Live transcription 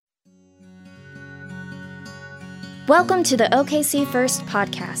Welcome to the OKC First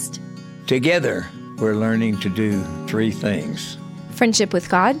podcast. Together, we're learning to do three things. Friendship with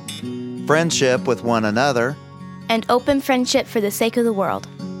God, friendship with one another, and open friendship for the sake of the world.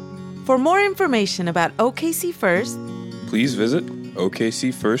 For more information about OKC First, please visit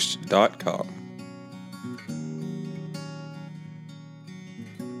okcfirst.com.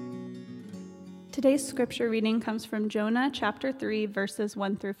 Today's scripture reading comes from Jonah chapter 3, verses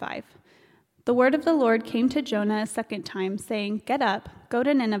 1 through 5. The word of the Lord came to Jonah a second time, saying, "Get up, go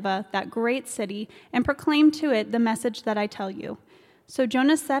to Nineveh, that great city, and proclaim to it the message that I tell you." So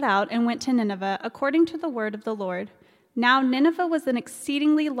Jonah set out and went to Nineveh according to the word of the Lord. Now Nineveh was an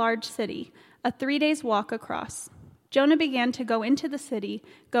exceedingly large city, a 3 days' walk across. Jonah began to go into the city,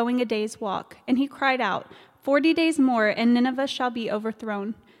 going a day's walk, and he cried out, 40 days more, and Nineveh shall be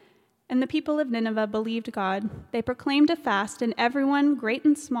overthrown." And the people of Nineveh believed God. They proclaimed a fast, and everyone, great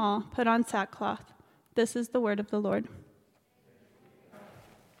and small, put on sackcloth. This is the word of the Lord.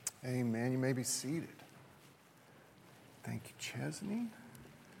 Amen. You may be seated. Thank you, Chesney.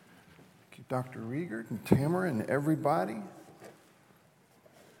 Thank you, Dr. Riegert and Tamara and everybody.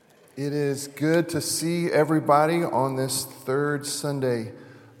 It is good to see everybody on this third Sunday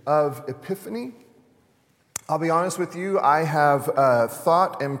of Epiphany. I'll be honest with you, I have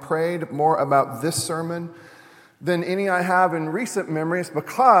thought and prayed more about this sermon than any I have in recent memories,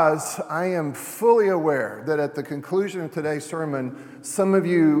 because I am fully aware that at the conclusion of today's sermon, some of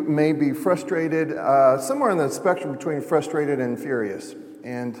you may be frustrated, somewhere on the spectrum between frustrated and furious.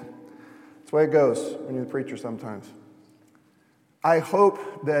 And that's the way it goes when you're the preacher sometimes. I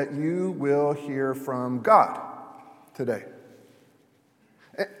hope that you will hear from God today.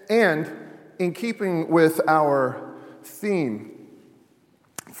 And in keeping with our theme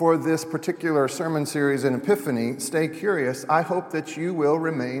for this particular sermon series in Epiphany, Stay Curious, I hope that you will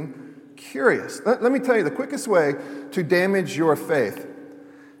remain curious. Let me tell you, the quickest way to damage your faith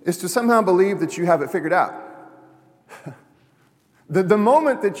is to somehow believe that you have it figured out. The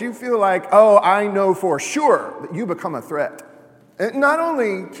moment that you feel like, oh, I know for sure, that you become a threat. And not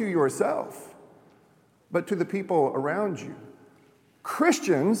only to yourself, but to the people around you.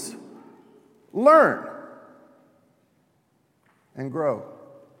 Christians learn and grow.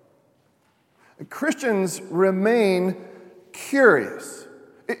 Christians remain curious.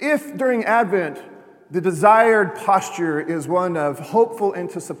 If during Advent the desired posture is one of hopeful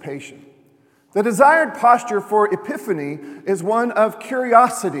anticipation, the desired posture for Epiphany is one of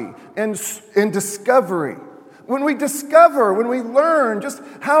curiosity and discovery. When we discover, when we learn just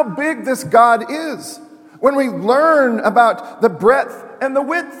how big this God is, when we learn about the breadth and the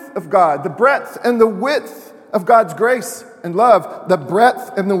width of God, the breadth and the width of God's grace and love, the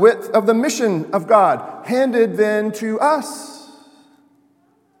breadth and the width of the mission of God, handed then to us.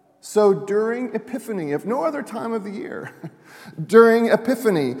 So during Epiphany, if no other time of the year, during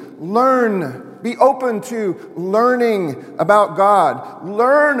Epiphany, learn, be open to learning about God,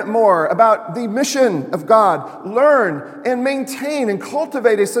 learn more about the mission of God, learn and maintain and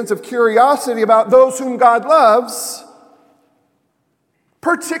cultivate a sense of curiosity about those whom God loves,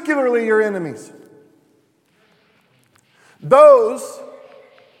 particularly your enemies. Those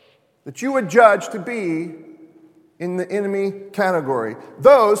that you would judge to be in the enemy category.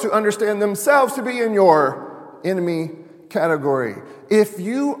 Those who understand themselves to be in your enemy category. If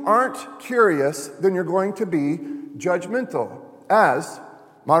you aren't curious, then you're going to be judgmental, as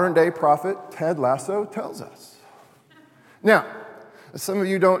modern-day prophet Ted Lasso tells us. Now, some of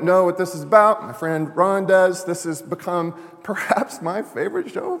you don't know what this is about. My friend Ron does. This has become perhaps my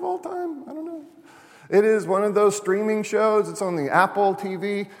favorite show of all time. I don't know. It is one of those streaming shows. It's on the Apple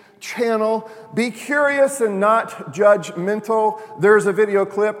TV channel. Be curious and not judgmental. There's a video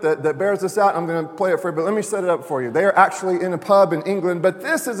clip that bears this out. I'm going to play it for you, but let me set it up for you. They are actually in a pub in England, but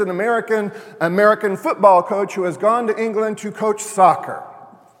this is an American football coach who has gone to England to coach soccer.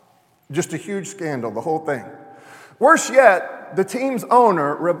 Just a huge scandal, the whole thing. Worse yet, the team's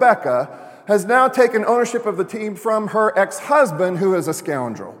owner, Rebecca, has now taken ownership of the team from her ex-husband, who is a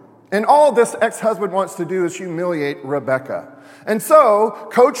scoundrel. And all this ex-husband wants to do is humiliate Rebecca. And so,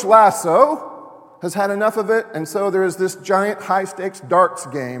 Coach Lasso has had enough of it, and so there is this giant high-stakes darts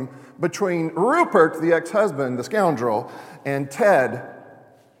game between Rupert, the ex-husband, the scoundrel, and Ted,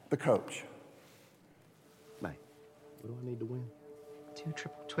 the coach. Mate, what do I need to win? 2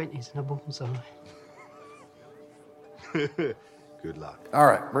 triple 20s and a bullseye. Good luck. All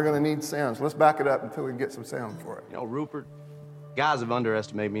right, we're going to need sounds. Let's back it up until we can get some sound for it. You know, Rupert, guys have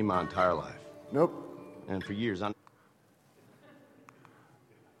underestimated me my entire life. Nope. And for years,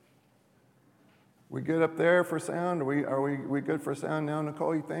 We good up there for sound? Are we good for sound now,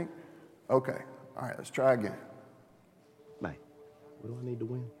 Nicole, you think? Okay. All right, let's try again. What do I need to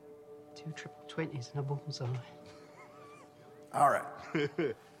win? 2 triple 20s and a bullseye. All right.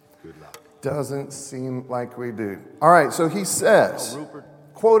 Good luck. Doesn't seem like we do. All right, so he says, Rupert,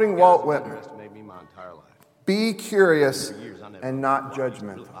 quoting Walt Whitman, underestimated me my entire life. be curious and not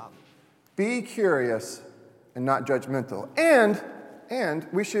judgmental. Be curious and not judgmental. And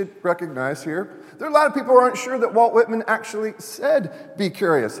we should recognize here, there are a lot of people who aren't sure that Walt Whitman actually said, be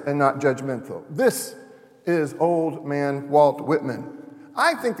curious and not judgmental. This is old man Walt Whitman.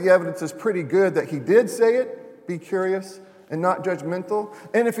 I think the evidence is pretty good that he did say it, be curious and not judgmental.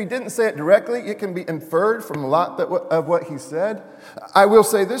 And if he didn't say it directly, it can be inferred from a lot of what he said. I will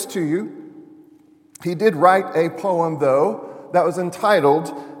say this to you. He did write a poem, though, that was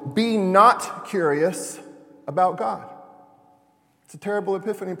entitled, Be Not Curious About God. It's a terrible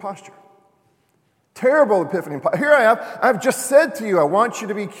epiphany posture. Terrible epiphany posture. Here I am. I've just said to you, I want you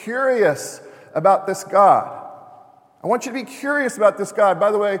to be curious about this God. I want you to be curious about this God. By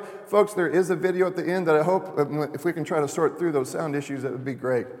the way, folks, there is a video at the end that I hope, if we can try to sort through those sound issues, that would be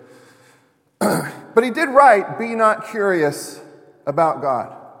great. But he did write, be not curious about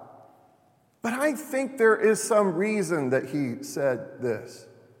God. But I think there is some reason that he said this.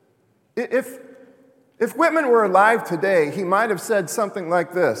 If Whitman were alive today, he might have said something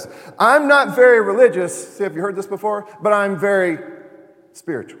like this. I'm not very religious, see, have you heard this before? But I'm very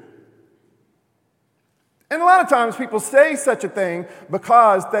spiritual. And a lot of times people say such a thing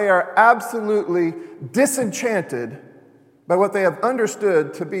because they are absolutely disenchanted by what they have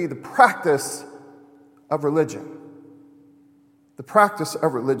understood to be the practice of religion. The practice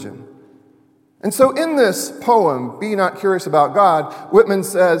of religion. And so in this poem, Be Not Curious About God, Whitman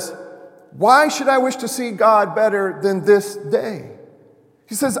says, why should I wish to see God better than this day?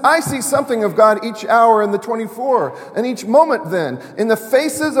 He says, I see something of God each hour in the 24, and each moment then. In the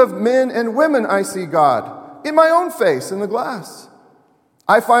faces of men and women I see God. In my own face in the glass.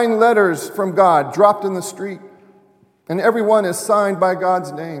 I find letters from God dropped in the street, and every one is signed by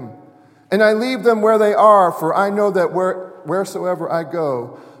God's name. And I leave them where they are, for I know that wheresoever I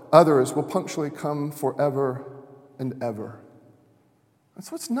go, others will punctually come forever and ever. And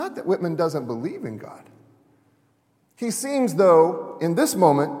so it's not that Whitman doesn't believe in God. He seems, though, in this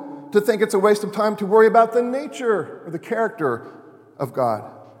moment, to think it's a waste of time to worry about the nature or the character of God.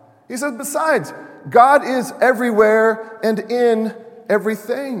 He says, besides, God is everywhere and in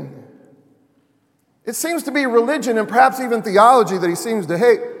everything. It seems to be religion and perhaps even theology that he seems to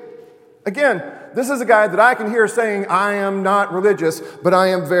hate. Again, this is a guy that I can hear saying, I am not religious, but I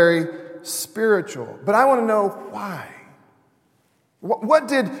am very spiritual. But I want to know why. What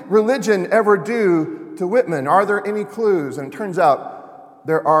did religion ever do to Whitman? Are there any clues? And it turns out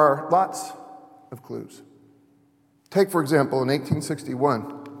there are lots of clues. Take, for example, in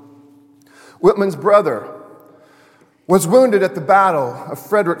 1861, Whitman's brother was wounded at the Battle of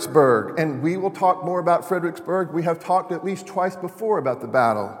Fredericksburg. And we will talk more about Fredericksburg. We have talked at least twice before about the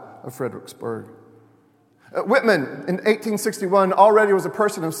Battle of Fredericksburg. Whitman, in 1861, already was a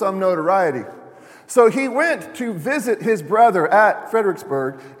person of some notoriety. So he went to visit his brother at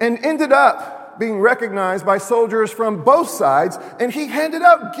Fredericksburg and ended up being recognized by soldiers from both sides, and he handed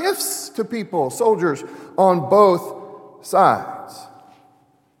out gifts to people, soldiers on both sides.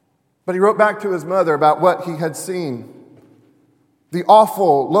 But he wrote back to his mother about what he had seen. The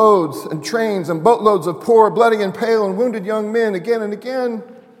awful loads and trains and boatloads of poor, bloody and pale and wounded young men again and again.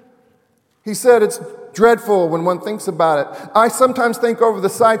 He said, it's dreadful when one thinks about it. I sometimes think over the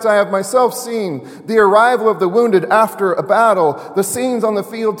sights I have myself seen, the arrival of the wounded after a battle, the scenes on the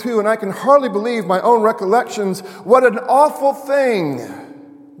field too, and I can hardly believe my own recollections. What an awful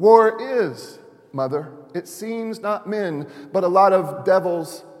thing war is, Mother. It seems not men, but a lot of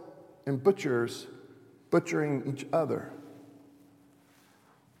devils and butchers butchering each other.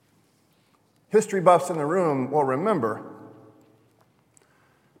 History buffs in the room will remember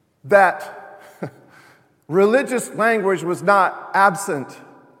that religious language was not absent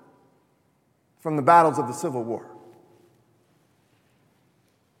from the battles of the Civil War.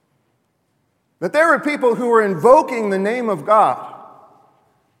 That there were people who were invoking the name of God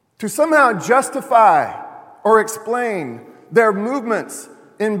to somehow justify or explain their movements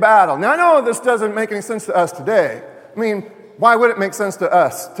in battle. Now, I know this doesn't make any sense to us today. I mean, why would it make sense to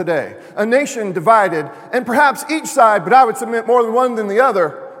us today? A nation divided, and perhaps each side, but I would submit more than one than the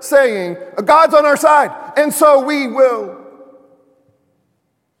other, saying, God's on our side, and so we will.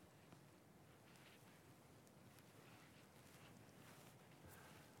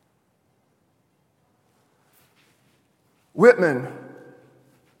 Whitman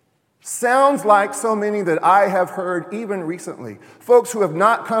sounds like so many that I have heard even recently. Folks who have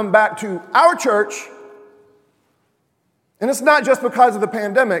not come back to our church And it's not just because of the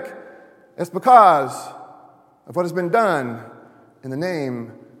pandemic. It's because of what has been done in the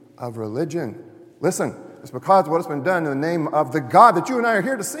name of religion. Listen, it's because of what has been done in the name of the God that you and I are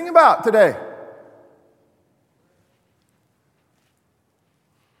here to sing about today.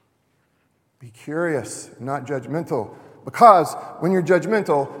 Be curious, not judgmental. Because when you're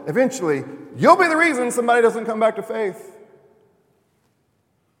judgmental, eventually you'll be the reason somebody doesn't come back to faith.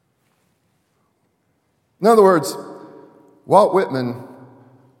 In other words, Walt Whitman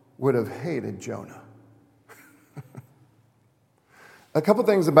would have hated Jonah. A couple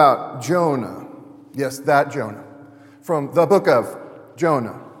things about Jonah. Yes, that Jonah. From the book of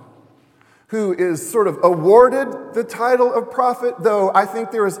Jonah, who is sort of awarded the title of prophet, though I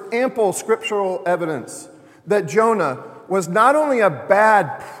think there is ample scriptural evidence that Jonah was not only a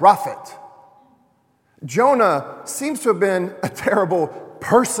bad prophet, Jonah seems to have been a terrible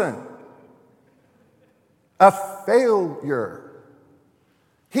person, a failure.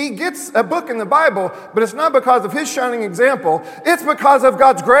 He gets a book in the Bible, but it's not because of his shining example, it's because of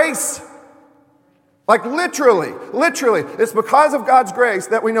God's grace. Like literally, it's because of God's grace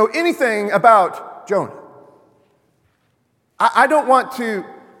that we know anything about Jonah. I don't want to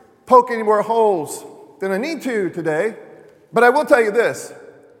poke any more holes than I need to today, but I will tell you this.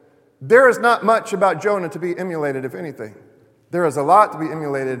 There is not much about Jonah to be emulated, if anything. There is a lot to be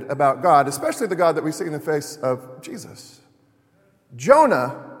emulated about God, especially the God that we see in the face of Jesus.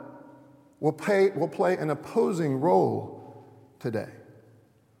 Jonah will play an opposing role today.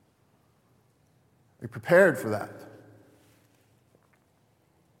 Be prepared for that.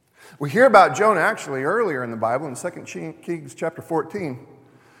 We hear about Jonah actually earlier in the Bible in 2 Kings chapter 14.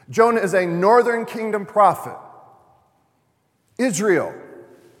 Jonah is a northern kingdom prophet. Israel.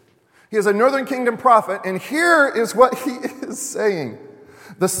 He is a northern kingdom prophet, and here is what he is saying.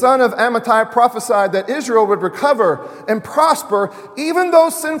 The son of Amittai prophesied that Israel would recover and prosper even though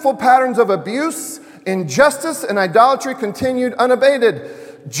sinful patterns of abuse, injustice, and idolatry continued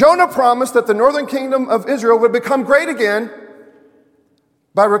unabated. Jonah promised that the northern kingdom of Israel would become great again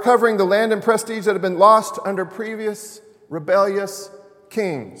by recovering the land and prestige that had been lost under previous rebellious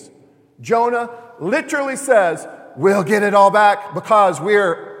kings. Jonah literally says, we'll get it all back because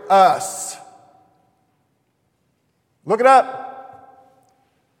we're us. Look it up.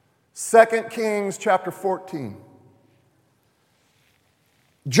 2 Kings chapter 14.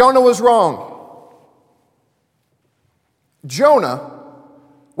 Jonah was wrong. Jonah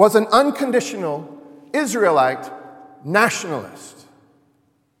was an unconditional Israelite nationalist.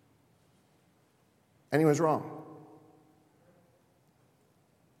 And he was wrong.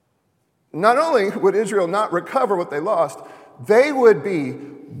 Not only would Israel not recover what they lost, they would be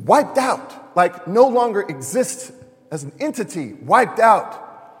wiped out, like no longer exist as an entity, wiped out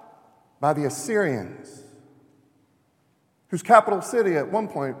by the Assyrians, whose capital city at one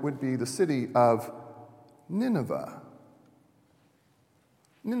point would be the city of Nineveh.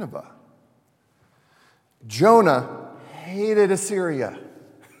 Jonah hated Assyria.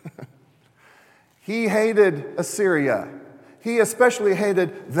 He hated Assyria. He especially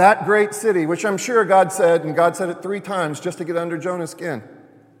hated that great city, which I'm sure God said, and God said it 3 times just to get under Jonah's skin.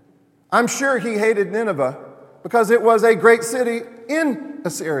 I'm sure he hated Nineveh because it was a great city in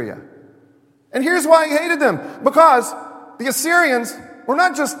Assyria. And here's why he hated them. Because the Assyrians were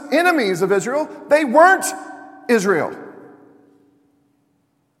not just enemies of Israel, they weren't Israel.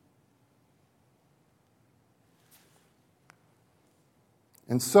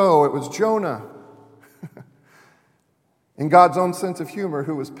 And so it was Jonah, in God's own sense of humor,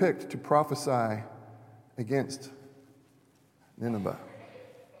 who was picked to prophesy against Nineveh.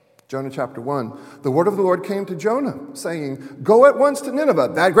 Jonah chapter 1. The word of the Lord came to Jonah, saying, "Go at once to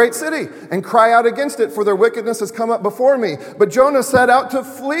Nineveh, that great city, and cry out against it, for their wickedness has come up before me." But Jonah set out to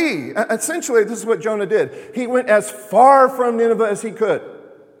flee. Essentially, this is what Jonah did. He went as far from Nineveh as he could.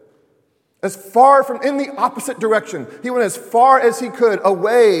 As far from, in the opposite direction. He went as far as he could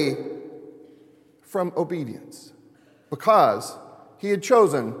away from obedience. Because he had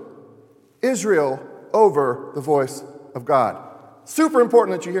chosen Israel over the voice of God. Super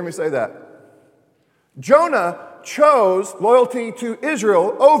important that you hear me say that. Jonah chose loyalty to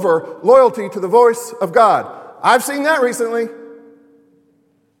Israel over loyalty to the voice of God. I've seen that recently.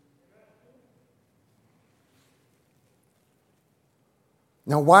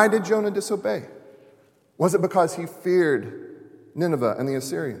 Now, why did Jonah disobey? Was it because he feared Nineveh and the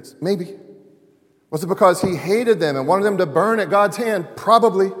Assyrians? Maybe. Was it because he hated them and wanted them to burn at God's hand?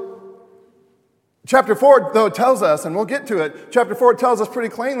 Probably. Chapter 4, though, tells us, and we'll get to it, chapter 4 tells us pretty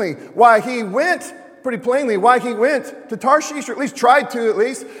plainly why he went pretty plainly why he went to Tarshish, or at least tried to at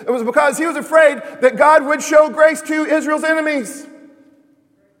least. It was because he was afraid that God would show grace to Israel's enemies.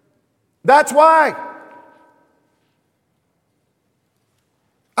 That's why.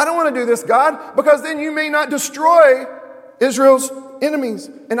 I don't want to do this, God, because then you may not destroy Israel's enemies.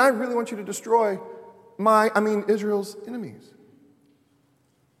 And I really want you to destroy Israel's enemies.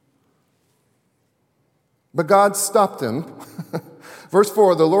 But God stopped him. Verse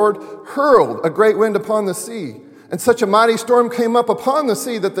 4, the Lord hurled a great wind upon the sea, and such a mighty storm came up upon the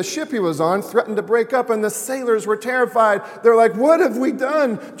sea that the ship he was on threatened to break up, and the sailors were terrified. They're like, what have we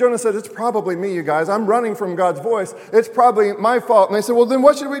done? Jonah said, it's probably me, you guys. I'm running from God's voice. It's probably my fault. And they said, well, then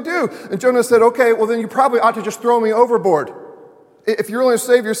what should we do? And Jonah said, okay, well, then you probably ought to just throw me overboard. If you're going to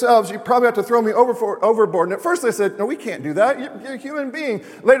save yourselves, you probably have to throw me overboard. And at first they said, no, we can't do that. You're a human being.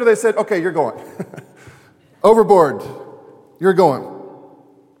 Later they said, okay, you're going. Overboard, you're going.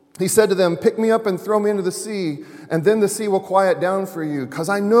 He said to them, pick me up and throw me into the sea, and then the sea will quiet down for you, because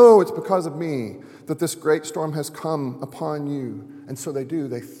I know it's because of me that this great storm has come upon you. And so they do.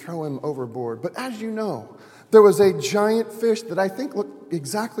 They throw him overboard. But as you know, there was a giant fish that I think looked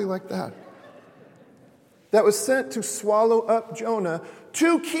exactly like that was sent to swallow up Jonah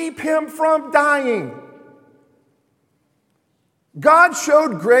to keep him from dying. God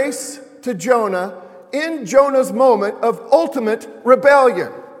showed grace to Jonah in Jonah's moment of ultimate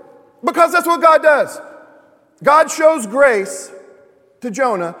rebellion. Because that's what God does. God shows grace to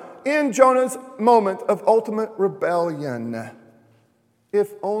Jonah in Jonah's moment of ultimate rebellion.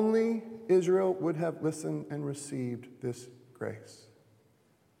 If only Israel would have listened and received this grace.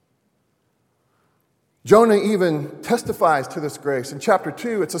 Jonah even testifies to this grace. In chapter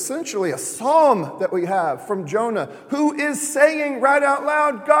 2, it's essentially a psalm that we have from Jonah, who is saying right out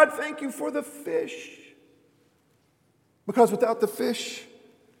loud, God, thank you for the fish. Because without the fish,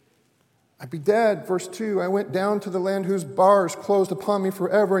 I'd be dead. Verse 2, I went down to the land whose bars closed upon me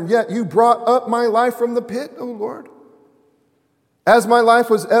forever, and yet you brought up my life from the pit, O Lord. As my life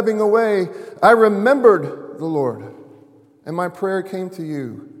was ebbing away, I remembered the Lord, and my prayer came to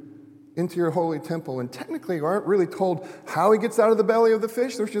you into your holy temple. And technically, we aren't really told how he gets out of the belly of the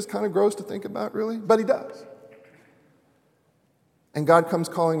fish. That's just kind of gross to think about, really. But he does. And God comes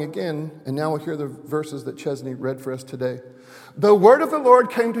calling again, and now we'll hear the verses that Chesney read for us today. The word of the Lord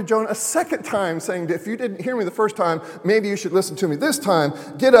came to Jonah a second time, saying, if you didn't hear me the first time, maybe you should listen to me this time.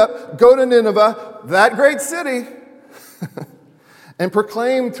 Get up, go to Nineveh, that great city, and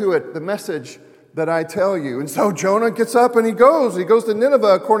proclaim to it the message that I tell you. And so Jonah gets up and he goes to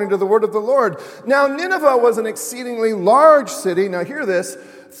Nineveh according to the word of the Lord. Now Nineveh was an exceedingly large city. Now hear this,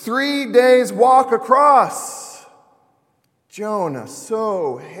 3 days walk across. Jonah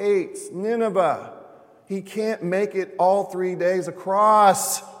so hates Nineveh. He can't make it all 3 days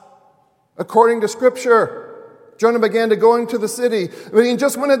across. According to Scripture, Jonah began to go into the city, but he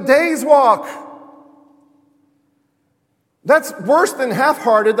just went a day's walk. That's worse than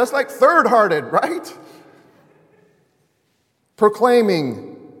half-hearted. That's like third-hearted, right?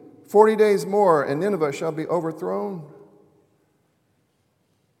 Proclaiming 40 days more, and Nineveh shall be overthrown.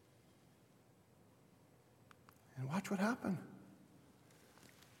 And watch what happened.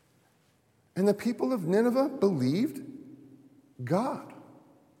 And the people of Nineveh believed God.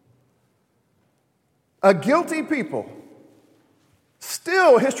 A guilty people.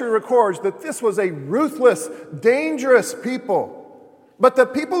 Still, history records that this was a ruthless, dangerous people. But the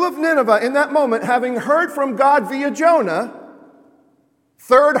people of Nineveh, in that moment, having heard from God via Jonah,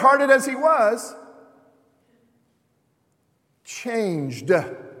 third-hearted as he was, changed.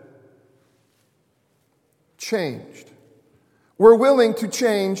 We're willing to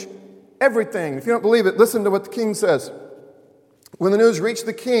change everything. If you don't believe it, listen to what the king says. When the news reached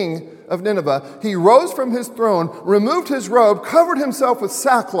the king of Nineveh, he rose from his throne, removed his robe, covered himself with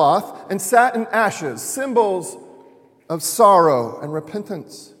sackcloth, and sat in ashes, symbols of sorrow and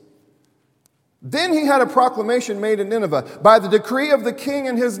repentance. Then he had a proclamation made in Nineveh by the decree of the king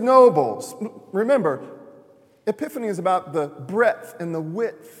and his nobles. Remember, Epiphany is about the breadth and the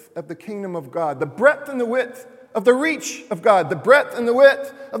width of the kingdom of God, the breadth and the width of the reach of God, the breadth and the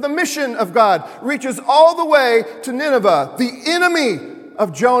width of the mission of God reaches all the way to Nineveh, the enemy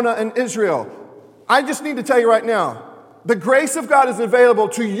of Jonah and Israel. I just need to tell you right now, the grace of God is available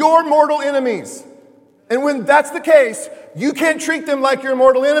to your mortal enemies. And when that's the case, you can't treat them like your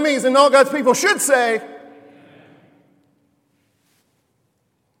mortal enemies, and all God's people should say,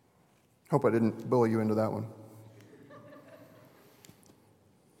 hope I didn't bully you into that one.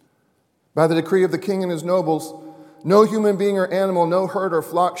 By the decree of the king and his nobles, no human being or animal, no herd or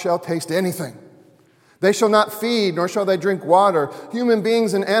flock shall taste anything. They shall not feed, nor shall they drink water. Human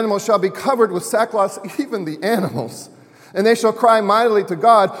beings and animals shall be covered with sackcloth, even the animals. And they shall cry mightily to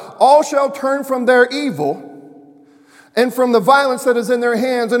God. All shall turn from their evil and from the violence that is in their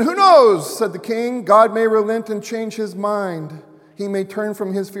hands. And who knows, said the king, God may relent and change his mind. He may turn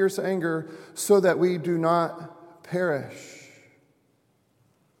from his fierce anger so that we do not perish.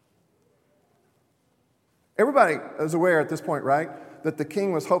 Everybody is aware at this point, right, that the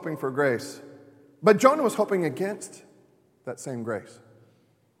king was hoping for grace. But Jonah was hoping against that same grace.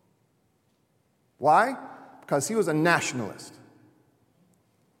 Why? Because he was a nationalist.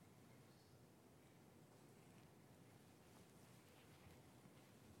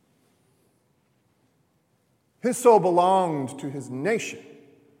 His soul belonged to his nation,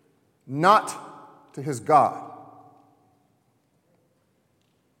 not to his God.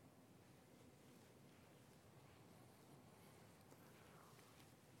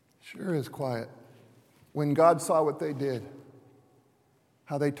 Sure is quiet. When God saw what they did,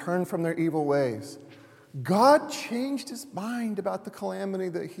 how they turned from their evil ways, God changed his mind about the calamity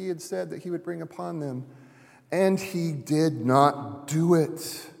that he had said that he would bring upon them, and he did not do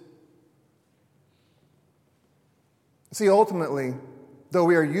it. See, ultimately, though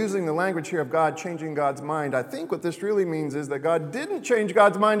we are using the language here of God changing God's mind, I think what this really means is that God didn't change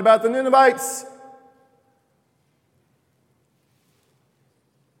God's mind about the Ninevites.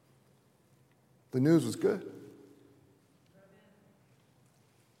 The news was good.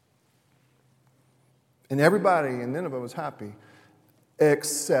 And everybody in Nineveh was happy,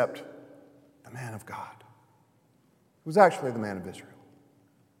 except the man of God, who was actually the man of Israel.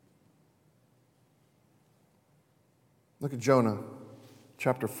 Look at Jonah,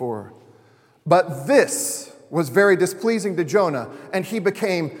 chapter 4. But this was very displeasing to Jonah, and he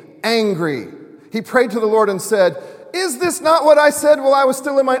became angry. He prayed to the Lord and said, "Is this not what I said while I was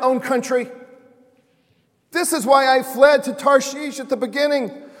still in my own country? This is why I fled to Tarshish at the beginning.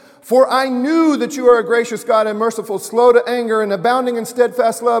 For I knew that you are a gracious God and merciful, slow to anger and abounding in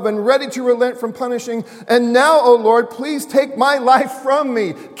steadfast love and ready to relent from punishing. And now, O Lord, please take my life from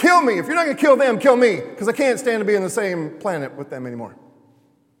me. Kill me. If you're not going to kill them, kill me, because I can't stand to be on the same planet with them anymore.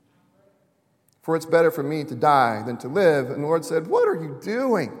 For it's better for me to die than to live." And the Lord said, "What are you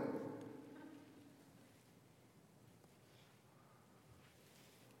doing?"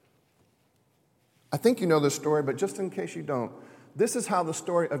 I think you know this story, but just in case you don't, this is how the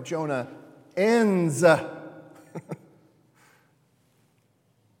story of Jonah ends.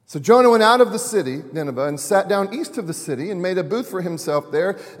 So Jonah went out of the city, Nineveh, and sat down east of the city and made a booth for himself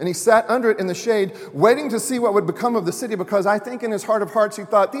there. And he sat under it in the shade, waiting to see what would become of the city, because I think in his heart of hearts he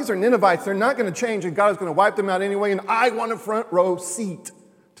thought, these are Ninevites, they're not going to change, and God is going to wipe them out anyway, and I want a front row seat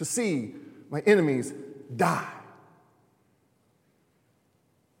to see my enemies die.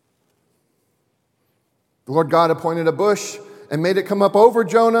 The Lord God appointed a bush and made it come up over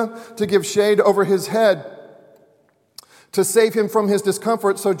Jonah to give shade over his head, to save him from his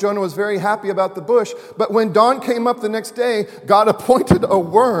discomfort. So Jonah was very happy about the bush. But when dawn came up the next day, God appointed a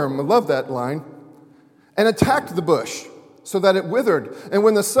worm, I love that line, and attacked the bush so that it withered. And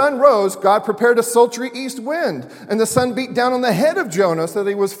when the sun rose, God prepared a sultry east wind, and the sun beat down on the head of Jonah so that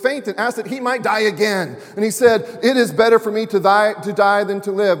he was faint and asked that he might die again. And he said, "It is better for me to die than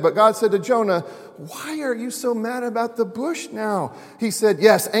to live." But God said to Jonah, "Why are you so mad about the bush now?" He said,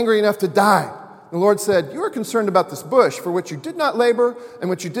 "Yes, angry enough to die." The Lord said, "You are concerned about this bush for which you did not labor and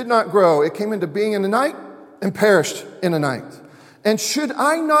which you did not grow. It came into being in a night and perished in a night. And should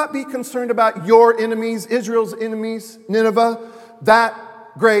I not be concerned about your enemies, Israel's enemies, Nineveh, that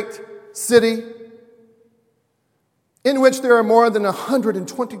great city, in which there are more than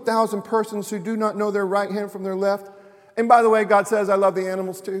 120,000 persons who do not know their right hand from their left?" And by the way, God says, I love the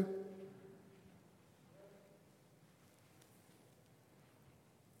animals too.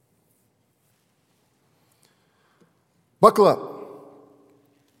 Buckle up.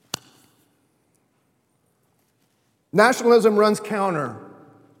 Nationalism runs counter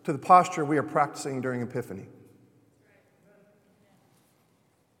to the posture we are practicing during Epiphany.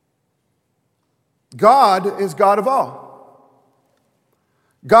 God is God of all.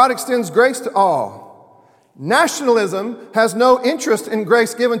 God extends grace to all. Nationalism has no interest in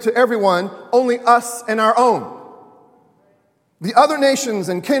grace given to everyone, only us and our own. The other nations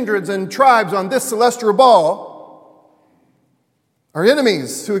and kindreds and tribes on this celestial ball are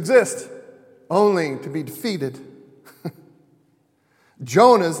enemies who exist only to be defeated.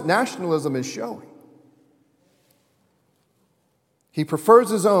 Jonah's nationalism is showing. He prefers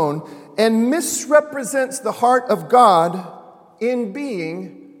his own and misrepresents the heart of God in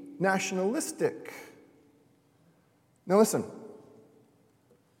being nationalistic. Now listen.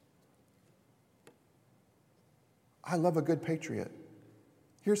 I love a good patriot.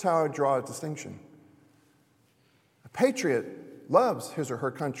 Here's how I draw a distinction. A patriot loves his or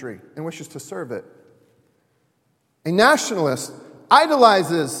her country and wishes to serve it. A nationalist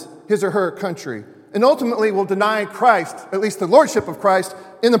idolizes his or her country and ultimately will deny Christ, at least the lordship of Christ,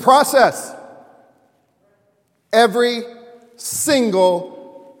 in the process. Every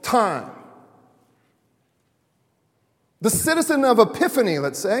single time. The citizen of Epiphany,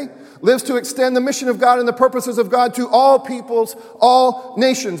 let's say, lives to extend the mission of God and the purposes of God to all peoples, all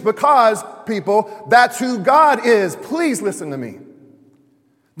nations, because, people, that's who God is. Please listen to me.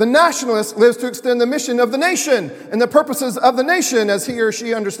 The nationalist lives to extend the mission of the nation and the purposes of the nation as he or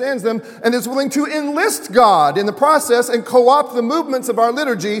she understands them, and is willing to enlist God in the process and co-opt the movements of our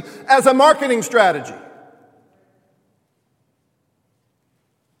liturgy as a marketing strategy.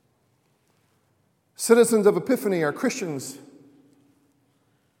 Citizens of Epiphany are Christians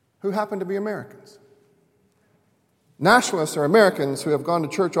who happen to be Americans. Nationalists are Americans who have gone to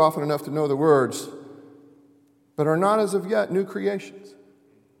church often enough to know the words, but are not as of yet new creations.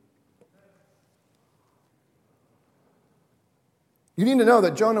 You need to know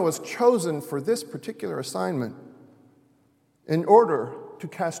that Jonah was chosen for this particular assignment in order to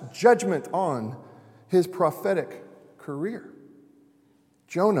cast judgment on his prophetic career.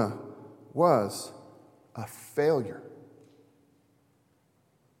 Jonah was a failure.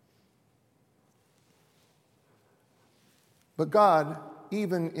 But God,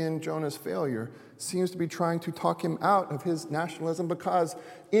 even in Jonah's failure, seems to be trying to talk him out of his nationalism, because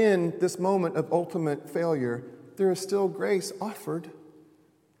in this moment of ultimate failure, there is still grace offered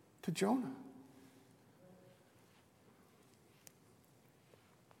to Jonah.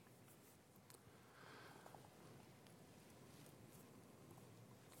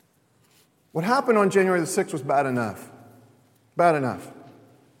 What happened on January the 6th was bad enough. Bad enough.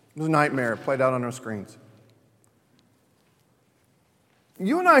 It was a nightmare played out on our screens.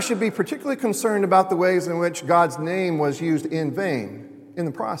 You and I should be particularly concerned about the ways in which God's name was used in vain in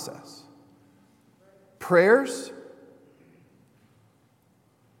the process. Prayers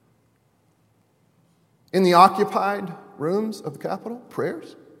in the occupied rooms of the Capitol,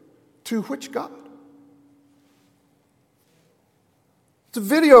 prayers to which God? It's a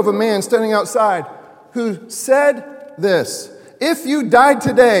video of a man standing outside who said this: if you died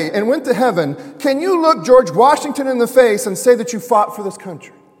today and went to heaven, can you look George Washington in the face and say that you fought for this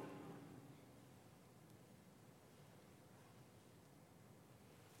country?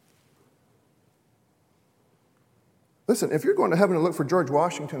 Listen, if you're going to heaven to look for George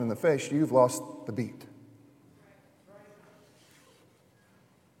Washington in the face, you've lost the beat.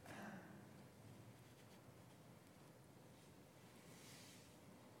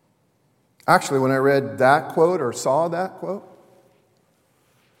 Actually, when I read that quote or saw that quote,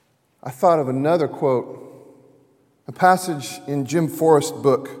 I thought of another quote, a passage in Jim Forrest's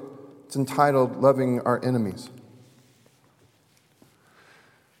book. It's entitled "Loving Our Enemies."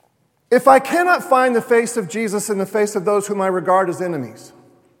 If I cannot find the face of Jesus in the face of those whom I regard as enemies,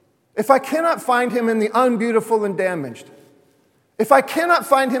 if I cannot find him in the unbeautiful and damaged, if I cannot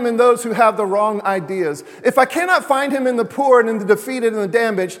find him in those who have the wrong ideas, if I cannot find him in the poor and in the defeated and the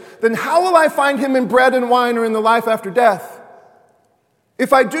damaged, then how will I find him in bread and wine or in the life after death?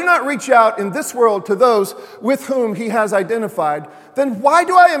 If I do not reach out in this world to those with whom he has identified, then why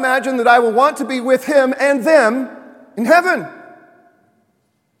do I imagine that I will want to be with him and them in heaven?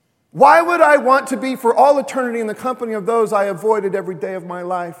 Why would I want to be for all eternity in the company of those I avoided every day of my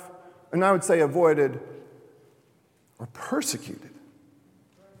life? And I would say avoided or persecuted.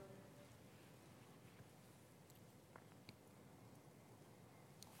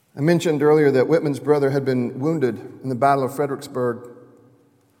 I mentioned earlier that Whitman's brother had been wounded in the Battle of Fredericksburg.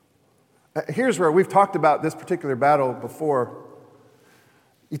 Here's where we've talked about this particular battle before.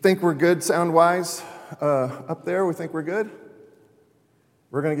 You think we're good sound-wise up there? We think we're good?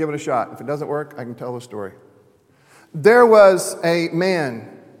 We're going to give it a shot. If it doesn't work, I can tell the story. There was a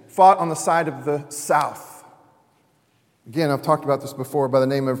man fought on the side of the South. Again, I've talked about this before, by the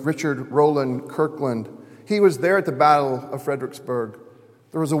name of Richard Rowland Kirkland. He was there at the Battle of Fredericksburg.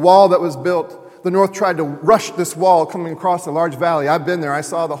 There was a wall that was built. The North tried to rush this wall coming across a large valley. I've been there. I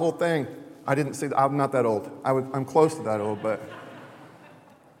saw the whole thing. I didn't see. I'm not that old. I'm close to that old, but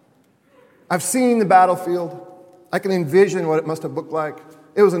I've seen the battlefield. I can envision what it must have looked like.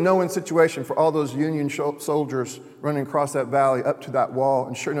 It was a no-win situation for all those Union soldiers running across that valley up to that wall,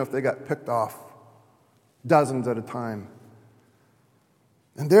 and sure enough, they got picked off, dozens at a time.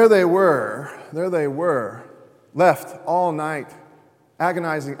 And there they were, left all night,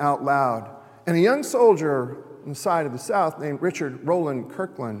 agonizing out loud. And a young soldier on the side of the South named Richard Rowland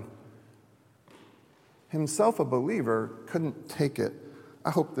Kirkland, himself a believer, couldn't take it.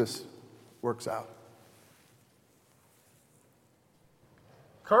 I hope this works out.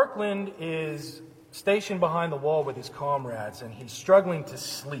 Kirkland is stationed behind the wall with his comrades, and he's struggling to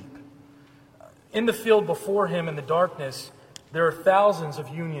sleep. In the field before him in the darkness, there are thousands of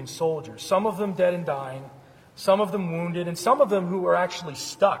Union soldiers, some of them dead and dying, some of them wounded, and some of them who are actually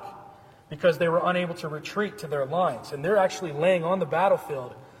stuck because they were unable to retreat to their lines. And they're actually laying on the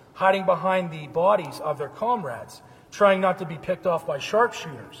battlefield, hiding behind the bodies of their comrades, trying not to be picked off by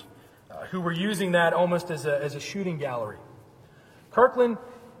sharpshooters who were using that almost as a shooting gallery. Kirkland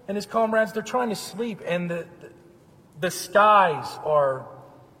and his comrades, they're trying to sleep, and the skies are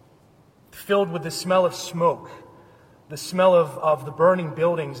filled with the smell of smoke, the smell of the burning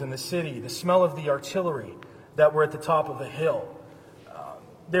buildings in the city, the smell of the artillery that were at the top of the hill.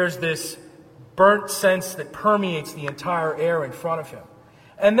 There's this burnt sense that permeates the entire air in front of him.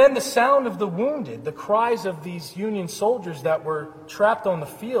 And then the sound of the wounded, the cries of these Union soldiers that were trapped on the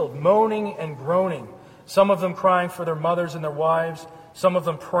field, moaning and groaning, some of them crying for their mothers and their wives, some of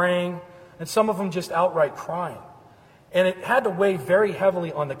them praying, and some of them just outright crying. And it had to weigh very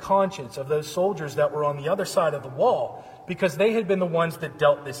heavily on the conscience of those soldiers that were on the other side of the wall, because they had been the ones that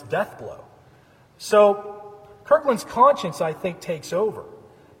dealt this death blow. So Kirkland's conscience, I think, takes over.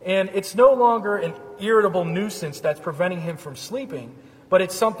 And it's no longer an irritable nuisance that's preventing him from sleeping, but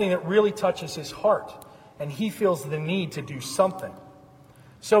it's something that really touches his heart, and he feels the need to do something.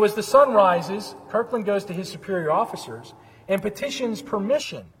 So as the sun rises, Kirkland goes to his superior officers and petitions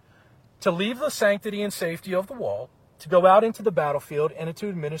permission to leave the sanctity and safety of the wall, to go out into the battlefield, and to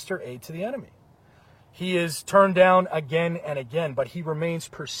administer aid to the enemy. He is turned down again and again, but he remains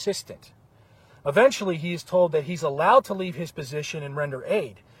persistent. Eventually, he is told that he's allowed to leave his position and render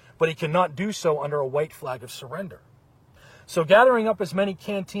aid, but he cannot do so under a white flag of surrender. So gathering up as many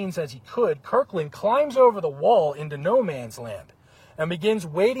canteens as he could, Kirkland climbs over the wall into no man's land and begins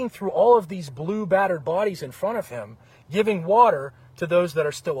wading through all of these blue battered bodies in front of him, giving water to those that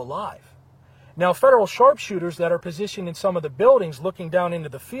are still alive. Now, federal sharpshooters that are positioned in some of the buildings looking down into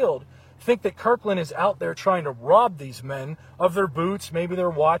the field think that Kirkland is out there trying to rob these men of their boots, maybe their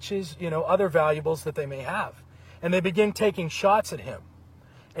watches, other valuables that they may have. And they begin taking shots at him.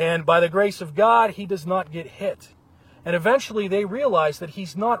 And by the grace of God, he does not get hit. And eventually they realize that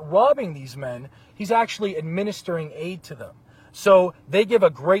he's not robbing these men, he's actually administering aid to them. So they give a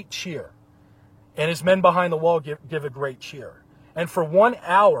great cheer. And his men behind the wall give a great cheer. And for 1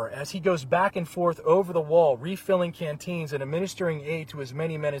 hour, as he goes back and forth over the wall, refilling canteens and administering aid to as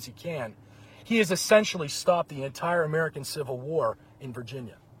many men as he can, he has essentially stopped the entire American Civil War in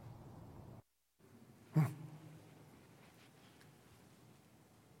Virginia.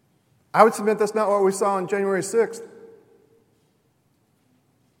 I would submit that's not what we saw on January 6th.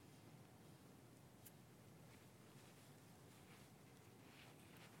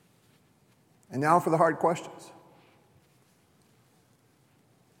 And now for the hard questions.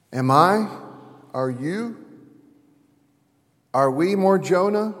 Am I? Are you? Are we more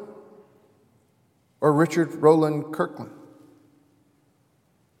Jonah or Richard Rowland Kirkland?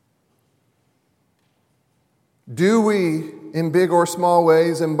 Do we, in big or small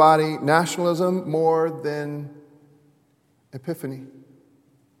ways, embody nationalism more than Epiphany?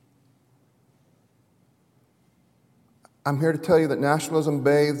 I'm here to tell you that nationalism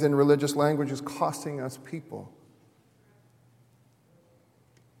bathed in religious language is costing us people.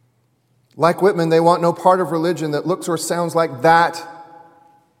 Like Whitman, they want no part of religion that looks or sounds like that,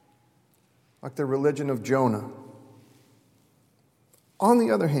 like the religion of Jonah. On the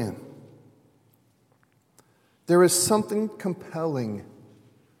other hand, there is something compelling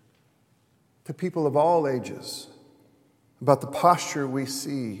to people of all ages about the posture we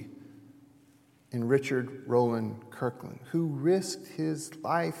see in Richard Rowland Kirkland, who risked his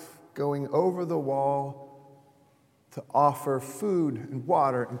life going over the wall to offer food and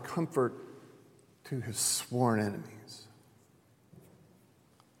water and comfort to his sworn enemies.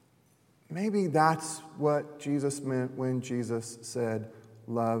 Maybe that's what Jesus meant when Jesus said,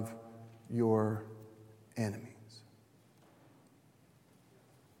 "Love your enemies."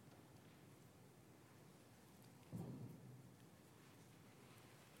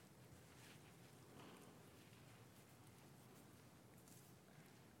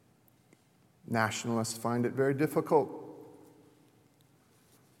 Nationalists find it very difficult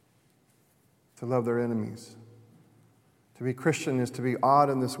to love their enemies. To be Christian is to be odd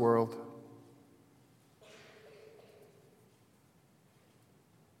in this world.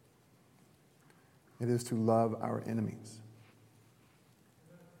 It is to love our enemies.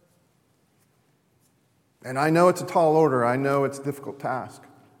 And I know it's a tall order. I know it's a difficult task.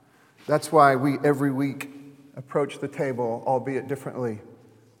 That's why we every week approach the table, albeit differently,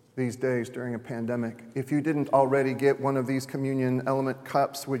 these days during a pandemic. If you didn't already get one of these communion element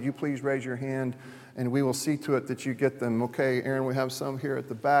cups, would you please raise your hand and we will see to it that you get them. Okay, Aaron, we have some here at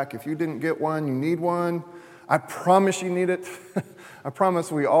the back. If you didn't get one, you need one. I promise you need it. I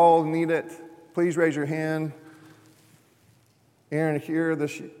promise we all need it. Please raise your hand. Aaron here,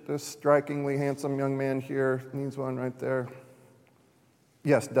 this strikingly handsome young man here needs one right there.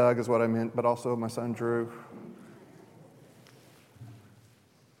 Yes, Doug is what I meant, but also my son Drew.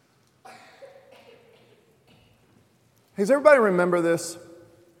 Does everybody remember this?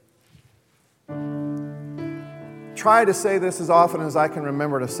 Try to say this as often as I can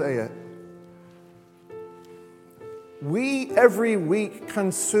remember to say it. We every week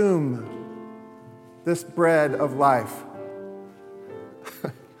consume this bread of life.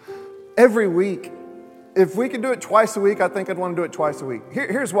 Every week. If we could do it twice a week, I think I'd want to do it twice a week.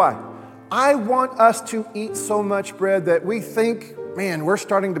 Here's why. I want us to eat so much bread that we think, man, we're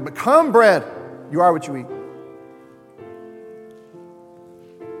starting to become bread. You are what you eat.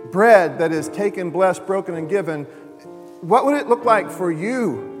 Bread that is taken, blessed, broken, and given. What would it look like for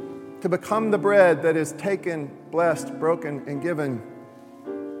you to become the bread that is taken, blessed, broken, and given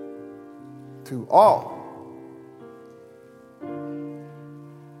to all?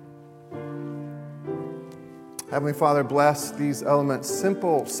 Heavenly Father, bless these elements,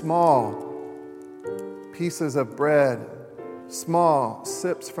 simple, small pieces of bread, small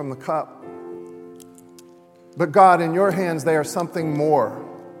sips from the cup. But God, in your hands, they are something more.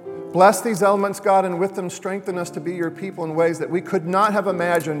 Bless these elements, God, and with them strengthen us to be your people in ways that we could not have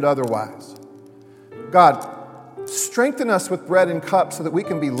imagined otherwise. God, strengthen us with bread and cup so that we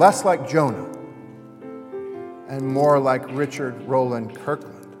can be less like Jonah and more like Richard Roland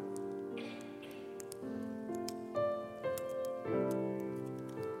Kirkland.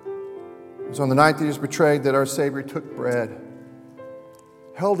 It was on the night that he was betrayed that our Savior took bread,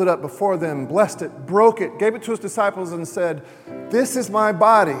 held it up before them, blessed it, broke it, gave it to his disciples and said, "This is my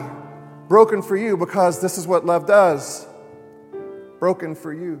body, broken for you, because this is what love does, broken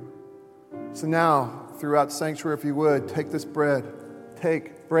for you." So now, throughout the sanctuary, if you would, take this bread,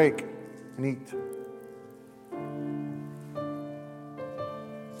 take, break, and eat.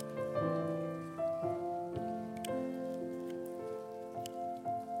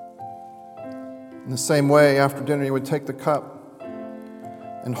 In the same way, after dinner, he would take the cup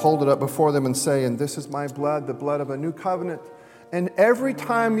and hold it up before them and say, "And this is my blood, the blood of a new covenant. And every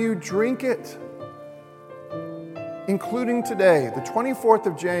time you drink it, including today, the 24th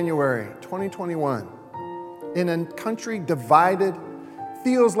of January, 2021, in a country divided,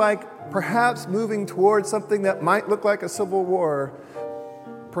 feels like perhaps moving towards something that might look like a civil war,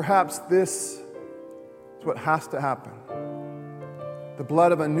 perhaps this is what has to happen. The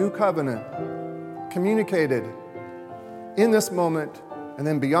blood of a new covenant communicated in this moment and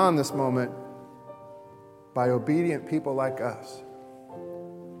then beyond this moment by obedient people like us."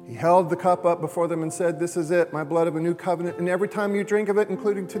 He held the cup up before them and said, "This is it, my blood of a new covenant. And every time you drink of it,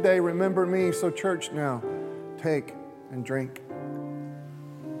 including today, remember me." So church, now, take and drink.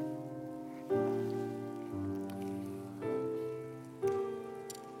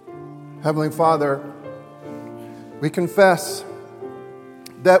 Heavenly Father, we confess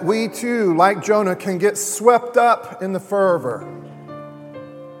that we too, like Jonah, can get swept up in the fervor.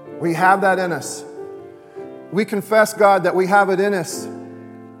 We have that in us. We confess, God, that we have it in us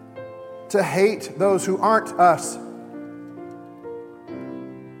to hate those who aren't us.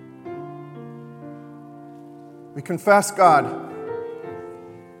 We confess, God,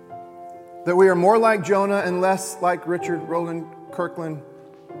 that we are more like Jonah and less like Richard Roland Kirkland,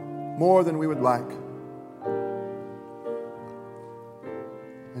 more than we would like.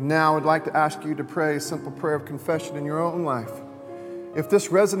 And now I'd like to ask you to pray a simple prayer of confession in your own life. If this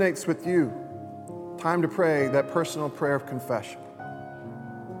resonates with you, time to pray that personal prayer of confession.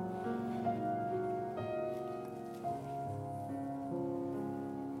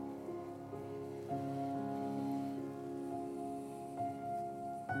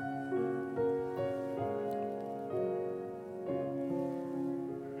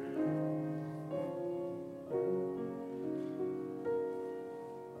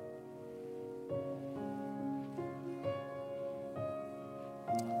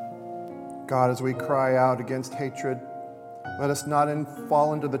 God, as we cry out against hatred, let us not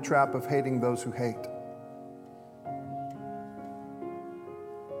fall into the trap of hating those who hate.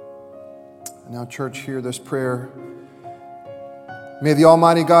 And now, church, hear this prayer. May the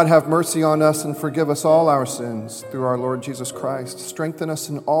Almighty God have mercy on us and forgive us all our sins through our Lord Jesus Christ. Strengthen us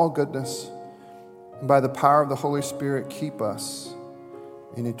in all goodness, and by the power of the Holy Spirit, keep us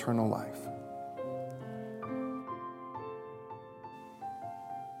in eternal life.